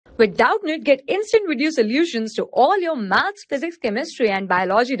With Doubtnut, get instant video solutions to all your maths, physics, chemistry, and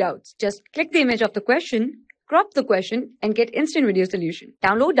biology doubts. Just click the image of the question, crop the question, and get instant video solution.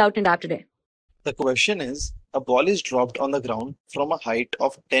 Download Doubtnut app today. The question is, a ball is dropped on the ground from a height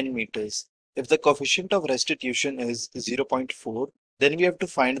of 10 meters. If the coefficient of restitution is 0.4, then we have to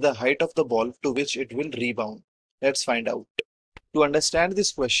find the height of the ball to which it will rebound. Let's find out. To understand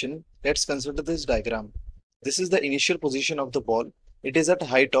this question, let's consider this diagram. This is the initial position of the ball. It is at a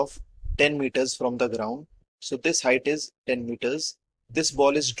height of 10 meters from the ground. So this height is 10 meters. This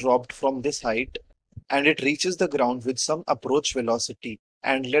ball is dropped from this height and it reaches the ground with some approach velocity.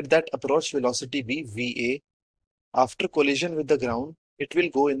 And let that approach velocity be VA. After collision with the ground, it will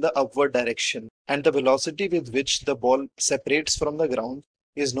go in the upward direction. And the velocity with which the ball separates from the ground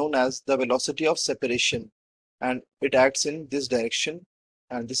is known as the velocity of separation. And it acts in this direction.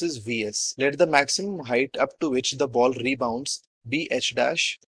 And this is Vs. Let the maximum height up to which the ball rebounds be h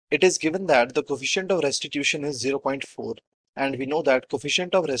dash. It is given that the coefficient of restitution is 0.4. And we know that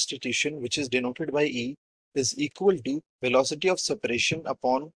coefficient of restitution, which is denoted by E, is equal to velocity of separation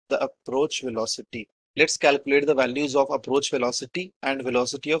upon the approach velocity. Let's calculate the values of approach velocity and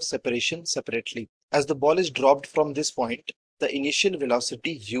velocity of separation separately. As the ball is dropped from this point, the initial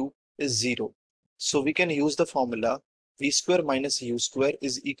velocity u is 0. So we can use the formula v square minus u square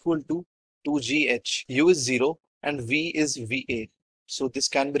is equal to 2gh. U is 0 and v is va. So this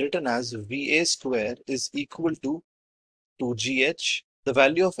can be written as va square is equal to 2gh. The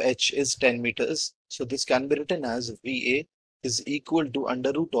value of h is 10 meters. So this can be written as va is equal to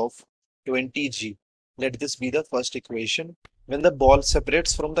under root of 20g. Let this be the first equation. When the ball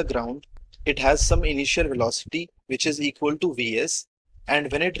separates from the ground, it has some initial velocity which is equal to vs,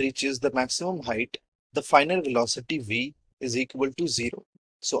 and when it reaches the maximum height, the final velocity v is equal to 0.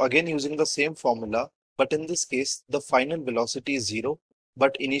 So again using the same formula, but in this case the final velocity is 0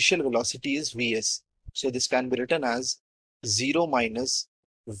 but initial velocity is vs. So this can be written as 0 minus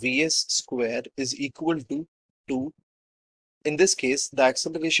vs square is equal to 2. In this case, the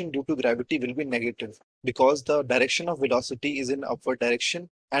acceleration due to gravity will be negative because the direction of velocity is in upward direction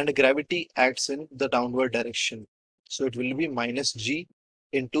and gravity acts in the downward direction. So it will be minus g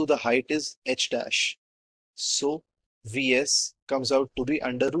into the height is h dash. So vs comes out to be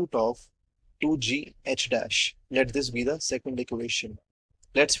under root of 2g h dash. Let this be the second equation.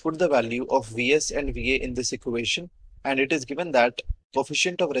 Let's put the value of vs and va in this equation, and it is given that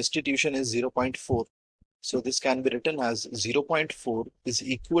coefficient of restitution is 0.4. So this can be written as 0.4 is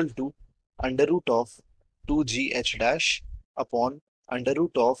equal to under root of 2g h dash upon under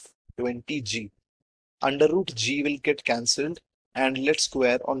root of 20g. Under root g will get cancelled and let's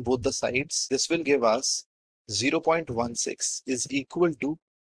square on both the sides. This will give us 0.16 is equal to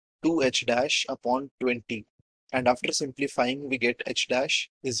 2h dash upon 20. And after simplifying, we get h dash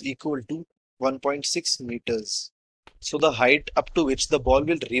is equal to 1.6 meters. So the height up to which the ball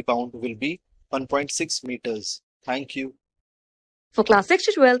will rebound will be 1.6 meters. Thank you. For class 6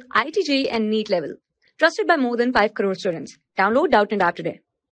 to 12, IIT JEE and NEET level. Trusted by more than 5 crore students. Download Doubtnut app today.